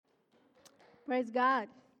Praise God.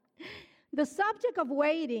 The subject of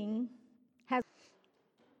waiting has,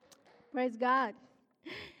 praise God.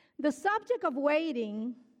 The subject of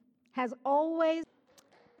waiting has always,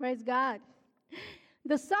 praise God.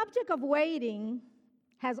 The subject of waiting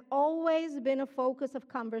has always been a focus of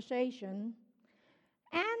conversation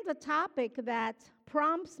and a topic that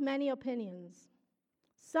prompts many opinions.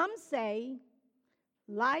 Some say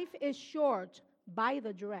life is short by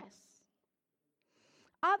the dress.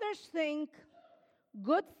 Others think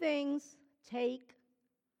good things take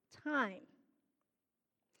time.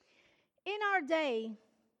 In our day,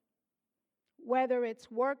 whether it's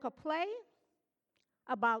work or play,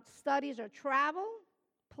 about studies or travel,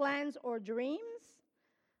 plans or dreams,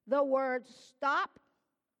 the words stop,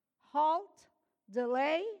 halt,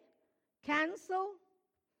 delay, cancel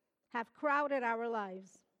have crowded our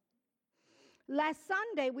lives. Last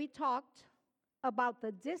Sunday, we talked about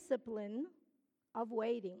the discipline of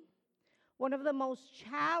waiting, one of the most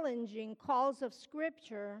challenging calls of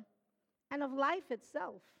Scripture and of life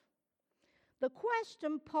itself. The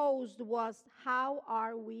question posed was, how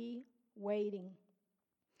are we waiting?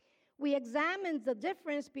 We examined the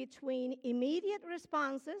difference between immediate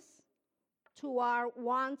responses to our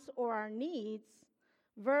wants or our needs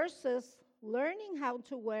versus learning how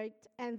to wait and